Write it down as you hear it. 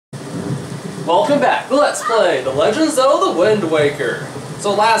Welcome back. Let's play The Legend of Zelda: Wind Waker.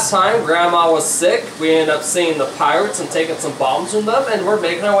 So last time, Grandma was sick. We ended up seeing the pirates and taking some bombs from them, and we're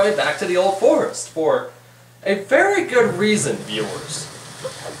making our way back to the old forest for a very good reason, viewers.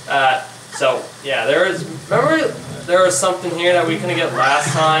 So yeah, remember there was something here that we couldn't get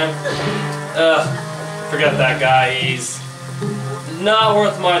last time? Forget that guy. He's not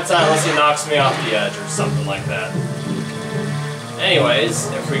worth my time unless he knocks me off the edge or something like that. Anyways,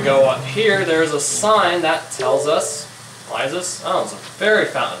 if we go up here, there's a sign that tells us... Why is this? Oh, it's a fairy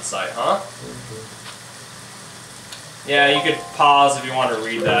fountain site, huh? Yeah, you could pause if you want to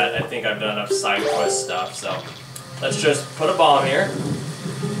read that. I think I've done enough side quest stuff, so... Let's just put a bomb here.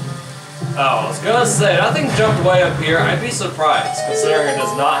 Oh, I was gonna say, that thing jumped way up here. I'd be surprised, considering it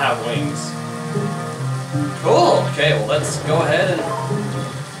does not have wings. Cool, okay, well let's go ahead and...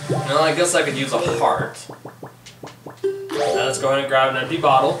 Well, I guess I could use a heart. Now let's go ahead and grab an empty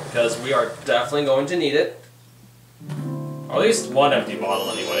bottle, because we are definitely going to need it. Or at least one empty bottle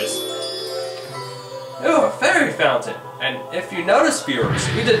anyways. Ooh, a fairy fountain! And if you notice, viewers,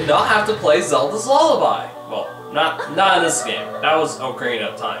 we did not have to play Zelda's Lullaby. Well, not in this game. That was Ocarina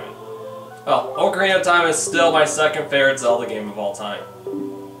of Time. Well, Ocarina of Time is still my second favorite Zelda game of all time.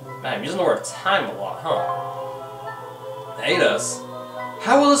 Man, I'm using the word time a lot, huh? Aid us?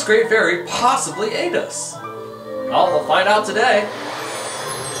 How will this great fairy possibly aid us? Well, we'll find out today.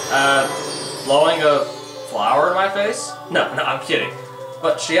 Blowing a flower in my face? No, I'm kidding.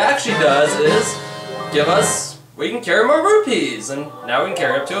 What she actually does is give us... We can carry more rupees, and now we can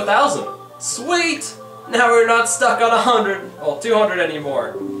carry up to 1,000. Sweet! Now we're not stuck on 100, well, 200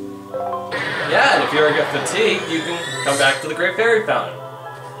 anymore. Yeah, and if you ever get fatigued, you can come back to the Great Fairy Fountain.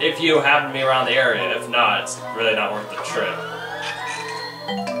 If you happen to be around the area. If not, it's really not worth the trip.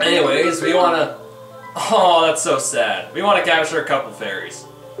 Anyways, we want to... Oh, that's so sad. We want to capture a couple fairies.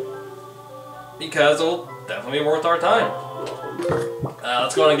 Because it'll definitely be worth our time.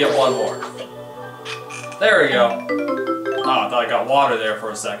 Let's go ahead and get one more. There we go. Oh, I thought I got water there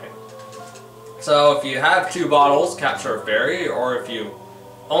for a second. So if you have 2 bottles, capture a fairy, or if you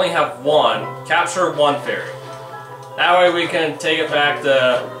only have one, capture one fairy. That way we can take it back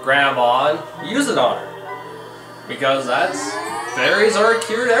to Grandma and use it on her. Because fairies are a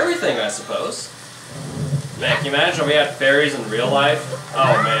cure to everything, I suppose. Man, can you imagine if we had fairies in real life?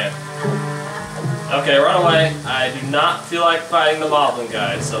 Oh man. Okay, run away. I do not feel like fighting the Moblin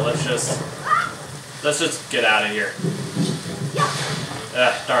guys, so let's just get out of here.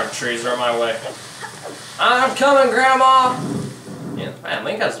 Darn trees are in my way. I'm coming, Grandma! Yeah, man,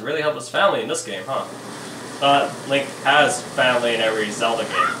 Link has really helped his family in this game, huh? Link has family in every Zelda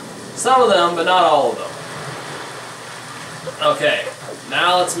game. Some of them, but not all of them. Okay,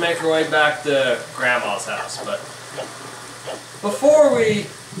 now let's make our way back to Grandma's house, but before we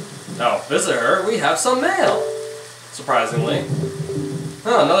visit her, we have some mail, surprisingly.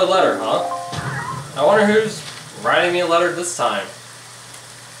 Oh, another letter, huh? I wonder who's writing me a letter this time.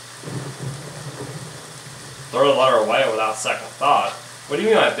 Throw the letter away without second thought. What do you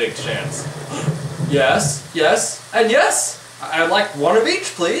mean by big chance? Yes, and yes! I'd like one of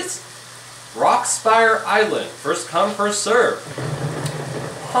each, please. Rockspire Island. First come, first serve.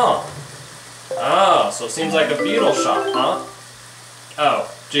 Huh. Oh, so it seems like a beetle shop, huh?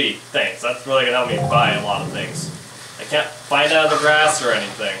 Oh, gee, thanks. That's really gonna help me buy a lot of things. I can't find out of the grass or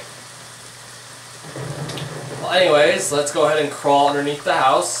anything. Well, anyways, let's go ahead and crawl underneath the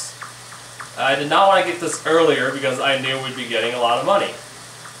house. I did not want to get this earlier because I knew we'd be getting a lot of money.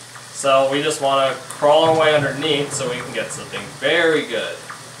 So we just want to crawl our way underneath so we can get something very good.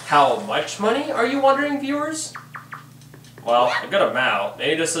 How much money, are you wondering, viewers? Well, a good amount.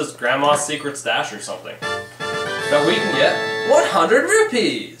 Maybe this is Grandma's secret stash or something. But we can get 100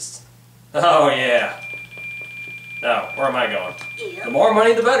 rupees! Oh yeah. Now, where am I going? The more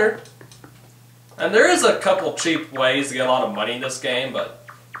money, the better. And there is a couple cheap ways to get a lot of money in this game, but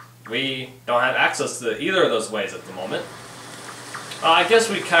we don't have access to either of those ways at the moment. I guess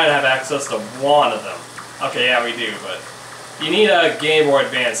we kind of have access to one of them. Okay, yeah, we do, but you need a Game Boy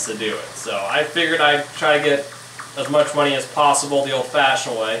Advance to do it. So I figured I'd try to get as much money as possible the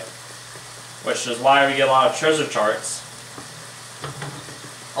old-fashioned way, which is why we get a lot of treasure charts.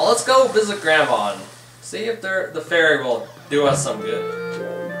 Well, let's go visit Grandma and see if the fairy will do us some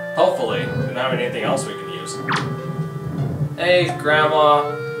good. Hopefully, we don't have anything else we can use. Hey, Grandma.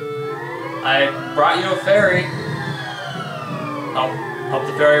 I brought you a fairy. Hope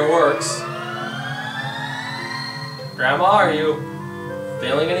the fairy works. Grandma, are you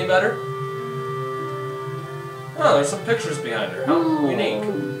feeling any better? Oh, there's some pictures behind her. How unique.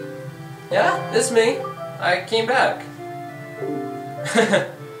 Yeah, it's me. I came back.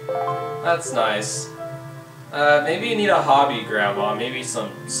 That's nice. Maybe you need a hobby, Grandma. Maybe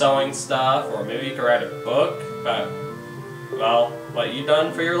some sewing stuff, or maybe you could write a book about, well, what you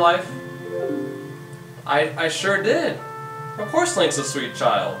done for your life. I sure did. Of course Link's a sweet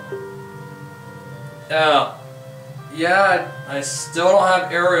child. Yeah, I still don't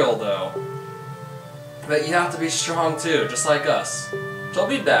have Ariel though. But you have to be strong too, just like us. She'll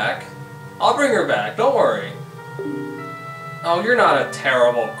be back. I'll bring her back, don't worry. Oh, you're not a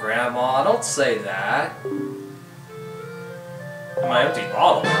terrible grandma, don't say that. My empty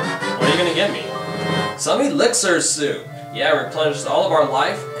bottle? What are you gonna give me? Some elixir soup. Yeah, replenishes all of our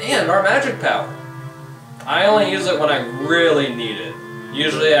life and our magic power. I only use it when I really need it.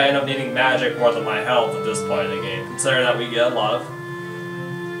 Usually I end up needing magic more than my health at this point in the game, considering that we get a lot of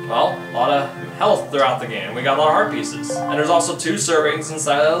health throughout the game. We got a lot of heart pieces. And there's also 2 servings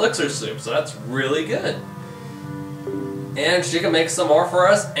inside that elixir soup, so that's really good. And she can make some more for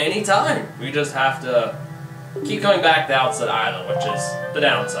us anytime. We just have to keep coming back to Outset Island, which is the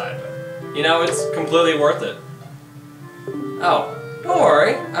downside. But, you know, it's completely worth it. Oh, don't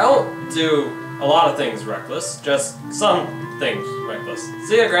worry. I won't do a lot of things reckless, just some things reckless.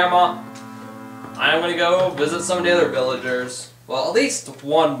 See ya, Grandma. I'm gonna go visit some of the other villagers. Well, at least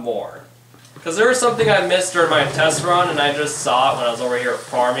one more. Because there was something I missed during my test run, and I just saw it when I was over here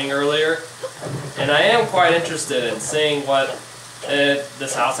farming earlier. And I am quite interested in seeing what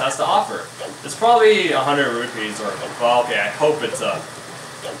this house has to offer. It's probably 100 rupees, or, well, okay, I hope it's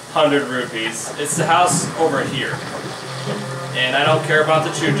 100 rupees. It's the house over here. And I don't care about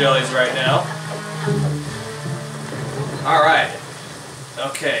the chew jellies right now. Alright.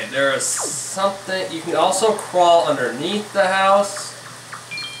 Okay, there is something. You can also crawl underneath the house.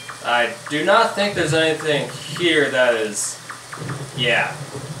 I do not think there's anything here that is. Yeah.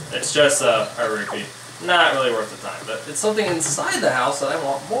 It's just a rupee. Not really worth the time, but it's something inside the house that I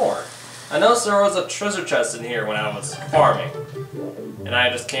want more. I noticed there was a treasure chest in here when I was farming. And I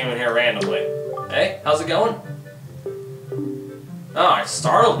just came in here randomly. Hey, how's it going? Oh, I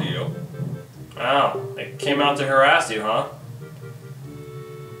startled you. Oh, they came out to harass you, huh?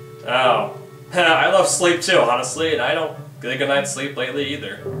 Oh. I love sleep too, honestly, and I don't get a good night's sleep lately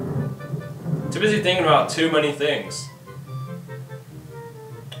either. Too busy thinking about too many things.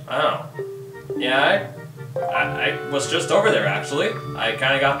 Oh. Yeah, I was just over there actually. I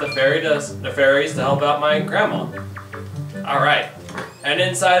kinda got the fairies to help out my grandma. Alright. And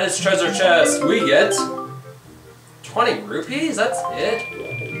inside this treasure chest we get 20 rupees? That's it?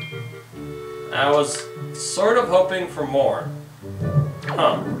 I was sort of hoping for more.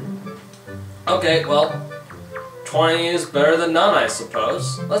 Huh. Okay, well, 20 is better than none, I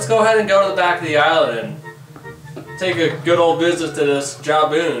suppose. Let's go ahead and go to the back of the island and take a good old visit to this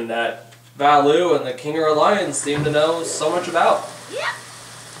Jaboon that Valoo and the King of Lions seem to know so much about.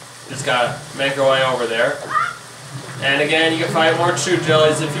 Just gotta make our way over there. And again, you can fight more chew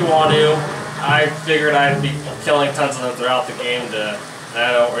jellies if you want to. I figured I'd be killing tons of them throughout the game,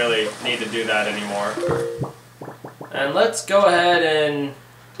 I don't really need to do that anymore. And let's go ahead and...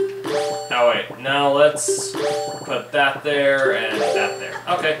 Oh wait, now let's put that there and that there.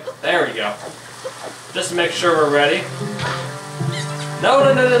 Okay, there we go. Just to make sure we're ready. No,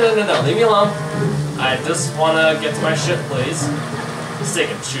 leave me alone. I just want to get to my ship, please.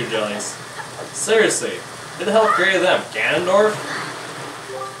 Stinking chew jellies. Seriously, who the hell created them? Ganondorf?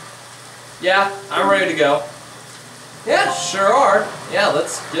 Yeah, I'm ready to go. Yeah, sure are. Yeah,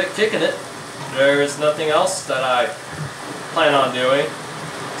 let's get kicking it. There's nothing else that I plan on doing.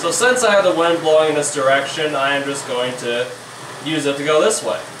 So since I have the wind blowing in this direction, I am just going to use it to go this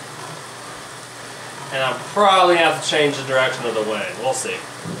way. And I'm probably going to have to change the direction of the wind. We'll see.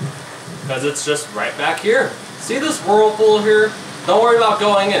 Because it's just right back here. See this whirlpool here? Don't worry about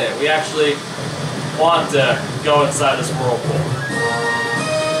going in it. We actually want to go inside this whirlpool.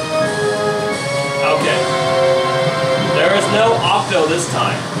 Okay. There is no Octo this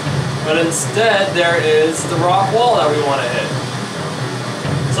time. But instead, there is the rock wall that we want to hit.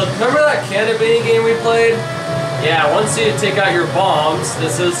 So remember that cannon mini game we played? Yeah, once you take out your bombs,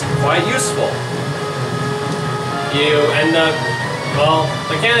 this is quite useful. You end up, well,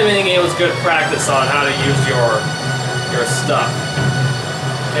 the cannon mini game was good practice on how to use your stuff.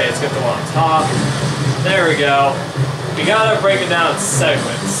 Okay, let's get the one on top. There we go. We gotta break it down in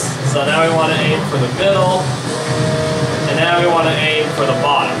segments. So now we want to aim for the middle, and now we want to aim for the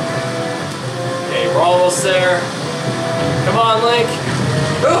bottom. Okay, we're almost there. Come on, Link.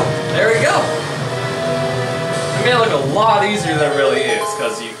 Ooh, there we go. It made it look a lot easier than it really is,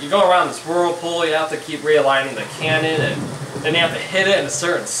 because you go around this whirlpool, you have to keep realigning the cannon, and then you have to hit it in a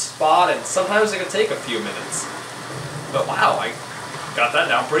certain spot, and sometimes it can take a few minutes. But wow, got that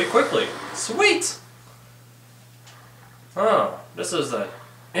down pretty quickly. Sweet! Oh, this is an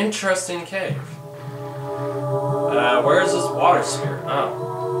interesting cave. Where is this water spirit? Oh.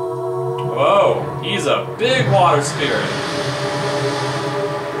 Whoa, he's a big water spirit.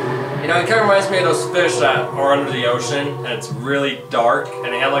 You know, it kind of reminds me of those fish that are under the ocean, and it's really dark,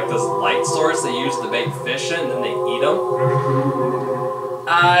 and they have like this light source they use to bait fish in, and then they eat them.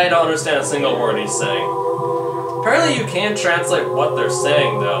 I don't understand a single word he's saying. Apparently you can translate what they're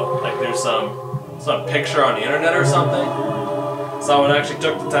saying though, like there's some picture on the internet or something. Someone actually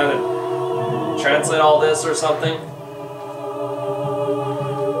took the time to translate all this or something.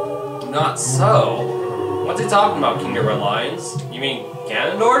 Not so. What's he talking about, King of Red Lions? You mean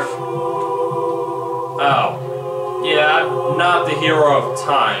Ganondorf? Oh. Yeah, I'm not the hero of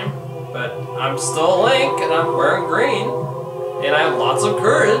time, but I'm still Link and I'm wearing green. And I have lots of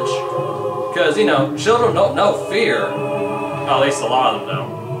courage. Because, you know, children don't know fear. Well, at least a lot of them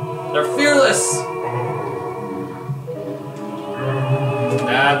don't. They're fearless!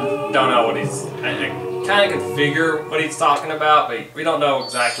 I don't know what he's... I kind of can figure what he's talking about, but we don't know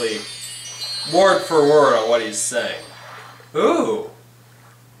exactly word for word on what he's saying. Ooh!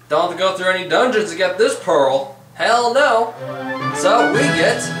 Don't have to go through any dungeons to get this pearl. Hell no! So we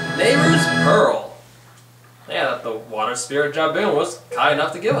get Neighbor's Pearl. Yeah, that the water spirit Jaboon was kind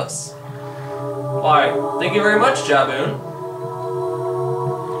enough to give us. Why, thank you very much, Jaboon.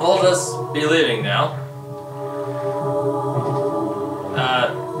 We'll just be leaving now.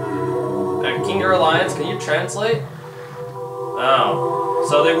 King of Lions, can you translate? Oh,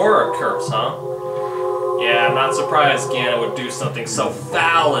 so they were a curse, huh? Yeah, I'm not surprised Ganon would do something so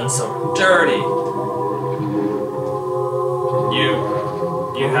foul and so dirty.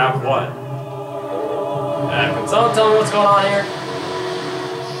 You have what? Can someone tell me what's going on here?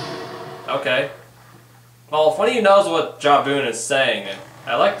 Okay. Well, if one of you knows what Jaboon is saying, and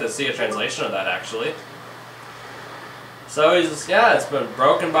I'd like to see a translation of that, actually. So he's, yeah, it's been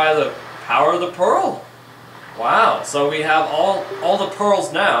broken by the power of the pearl. Wow, so we have all the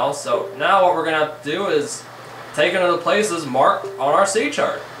pearls now, so now what we're going to have to do is take them to the places marked on our sea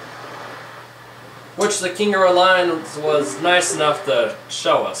chart. Which the King of Red Lions was nice enough to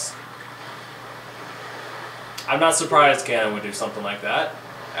show us. I'm not surprised Ganon would do something like that.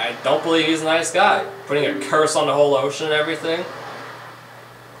 I don't believe he's a nice guy. Putting a curse on the whole ocean and everything.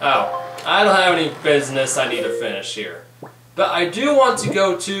 Oh, I don't have any business I need to finish here. But I do want to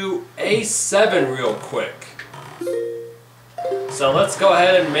go to A7 real quick. So let's go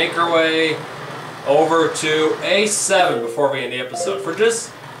ahead and make our way over to A7 before we end the episode. For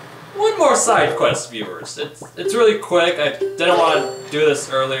just one more side quest, viewers. It's really quick. I didn't want to do this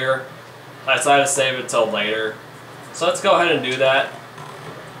earlier. I decided to save it till later. So let's go ahead and do that.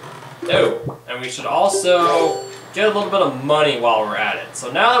 Oh, and we should also get a little bit of money while we're at it.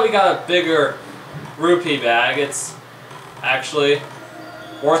 So now that we got a bigger rupee bag, it's actually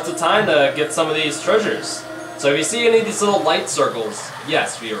worth the time to get some of these treasures. So if you see any of these little light circles,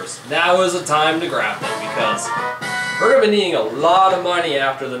 yes, viewers, now is the time to grab them because we're going to be needing a lot of money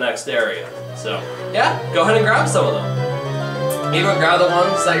after the next area. So yeah, go ahead and grab some of them. Even grab the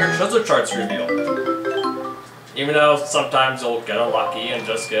ones that your treasure charts reveal. Even though sometimes you'll get unlucky and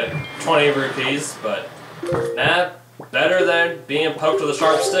just get 20 rupees, but nah, better than being poked with a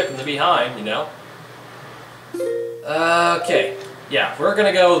sharp stick in the behind, you know? Okay, yeah, we're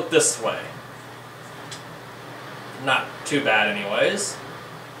gonna go this way. Not too bad anyways.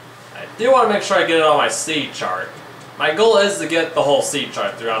 I do want to make sure I get it on my sea chart. My goal is to get the whole sea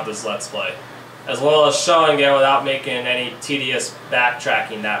chart throughout this Let's Play, as well as showing it without making any tedious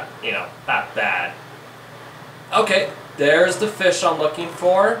backtracking that, you know, that bad. Okay, there's the fish I'm looking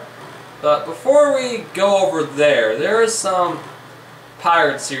for. But before we go over there, there is some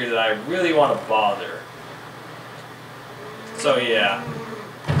pirates here that I really want to bother. So yeah.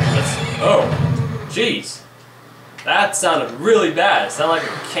 Oh, jeez. That sounded really bad. It sounded like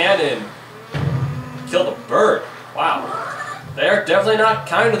a cannon killed a bird. Wow. They're definitely not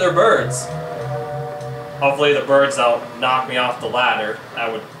kind to their birds. Hopefully the birds don't knock me off the ladder.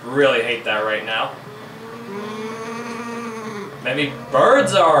 I would really hate that right now. Maybe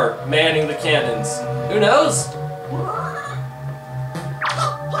birds are manning the cannons. Who knows?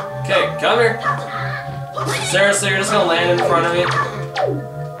 Okay, come here. Seriously, you're just gonna land in front of me?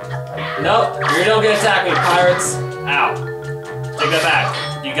 Nope, you don't get attacked me, pirates. Ow. Take that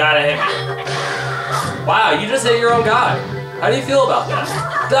back. You gotta hit me. Wow, you just hit your own guy. How do you feel about that?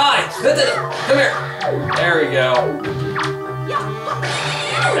 Die! Come here. There we go.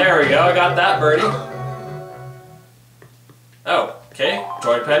 There we go, I got that birdie. Oh, okay.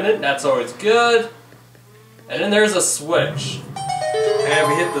 Joy pendant, that's always good. And then there's a switch. And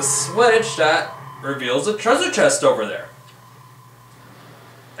we hit the switch that reveals a treasure chest over there.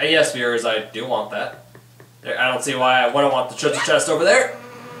 And yes, viewers, I do want that. I don't see why I wouldn't want the treasure chest over there.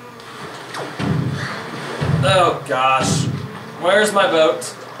 Oh gosh. Where's my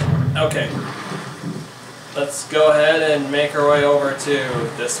boat? Okay. Let's go ahead and make our way over to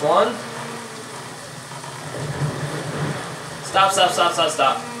this one. Stop, stop, stop, stop,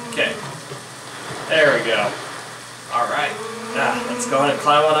 stop. Okay. There we go. Alright. Let's go ahead and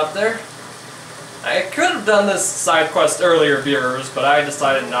climb on up there. I could have done this side quest earlier, viewers, but I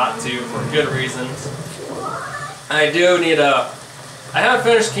decided not to for good reasons. I do need I haven't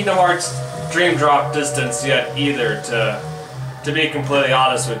finished Kingdom Hearts Dream Drop Distance yet either, to be completely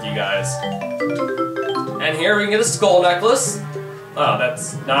honest with you guys. And here we can get a skull necklace. Oh,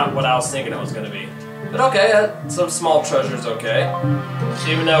 that's not what I was thinking it was going to be. But okay, some small treasures, okay.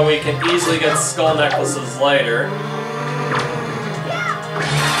 Even though we can easily get skull necklaces later.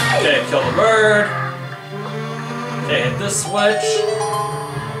 Okay, kill the bird. Okay, hit this switch.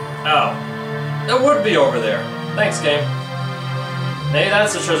 Oh, it would be over there. Thanks, game. Maybe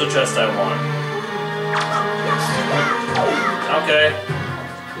that's the treasure chest I want. Okay.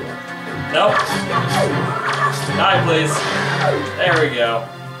 Nope. Die, please. There we go.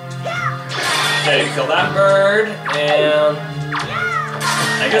 Okay, kill that bird, and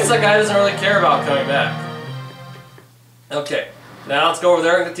I guess that guy doesn't really care about coming back. Okay, now let's go over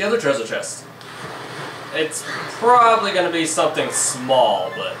there and get the other treasure chest. It's probably going to be something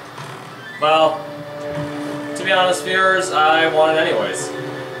small, but, well, to be honest, viewers, I want it anyways.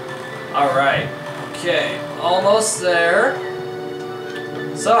 Alright, okay, almost there.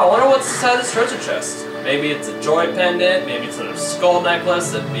 So, I wonder what's inside this treasure chest. Maybe it's a joy pendant, maybe it's a skull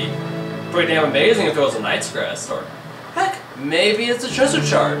necklace. It'd be pretty damn amazing if it was a Knight's Crest, or heck, maybe it's a treasure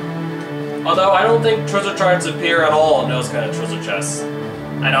chart. Although I don't think treasure charts appear at all in those kind of treasure chests.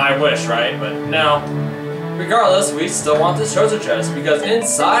 I know, I wish, right? But no. Regardless, we still want this treasure chest because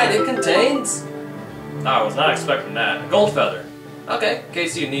inside it contains... Oh, I was not expecting that. A gold feather. Okay, in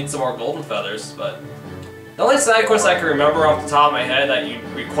case you need some more golden feathers, but... The only side quest I can remember off the top of my head that you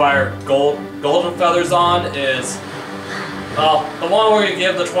require golden feathers on is... Well, the one where you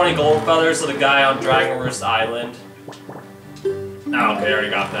give the 20 golden feathers to the guy on Dragon Roost Island. Oh, okay, I already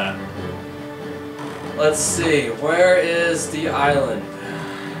got that. Let's see, where is the island?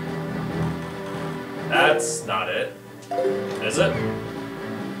 That's not it. Is it?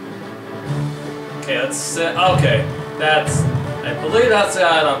 Okay, let's see. Okay, that's... I believe that's the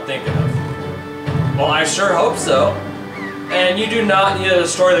island I'm thinking of. Well, I sure hope so. And you do not need to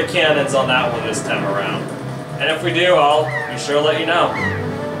destroy the cannons on that one this time around. And if we do, I'll be sure to let you know.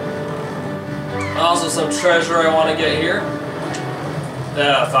 Also, some treasure I want to get here.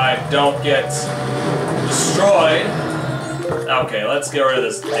 If I don't get destroyed. Okay, let's get rid of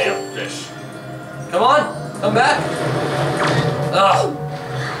this damn fish. Come on, come back. Ugh.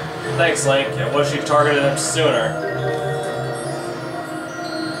 Thanks, Link. I wish you targeted him sooner.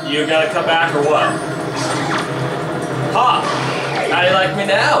 You gonna come back or what? Ha! How do you like me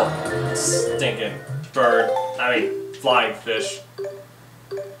now? Stinking bird. I mean, flying fish.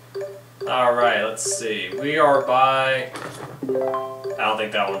 Alright, let's see. We are by... I don't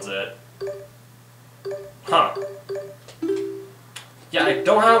think that one's it. Huh. Yeah, I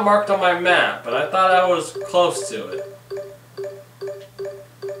don't have it marked on my map, but I thought I was close to it.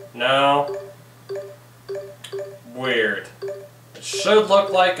 No. Weird. It should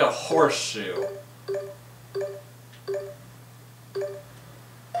look like a horseshoe.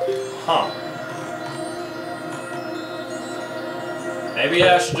 Huh. Maybe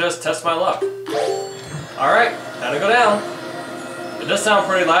I should just test my luck. Alright, time to go down. It does sound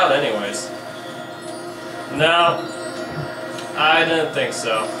pretty loud anyways. No. I didn't think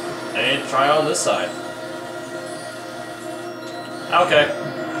so. I need to try on this side. Okay.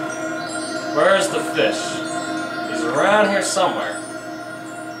 Where's the fish? He's around here somewhere.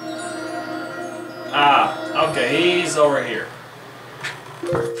 Ah, okay, he's over here.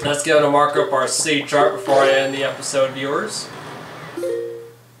 Let's go to mark up our sea chart before I end the episode, viewers.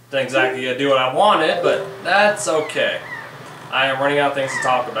 Didn't exactly do what I wanted, but that's okay. I am running out of things to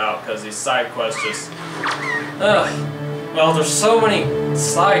talk about because these side quests just... Ugh. Well, there's so many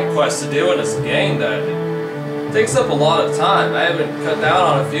side quests to do in this game that it takes up a lot of time. I haven't cut down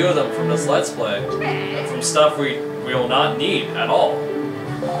on a few of them from this Let's Play. From stuff we will not need at all.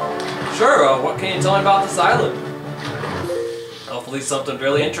 Sure, what can you tell me about this island? Hopefully something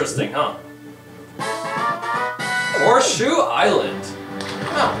really interesting, huh? Horseshoe Island.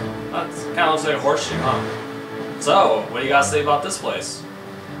 Oh, that kind of looks like a horseshoe, huh? So, what do you gotta say about this place?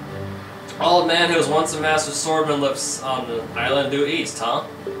 Old man who was once a master swordsman lives on the island due east, huh?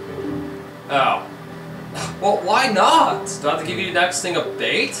 Oh. Well, why not? Do I have to give you the next thing a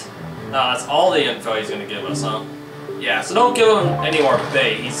bait? No, that's all the info he's gonna give us, huh? Yeah, so don't give him any more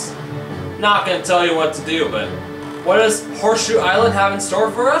bait. He's not gonna tell you what to do, but what does Horseshoe Island have in store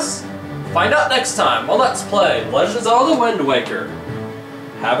for us? Find out next time on Let's Play Legends of the Wind Waker.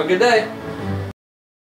 Have a good day.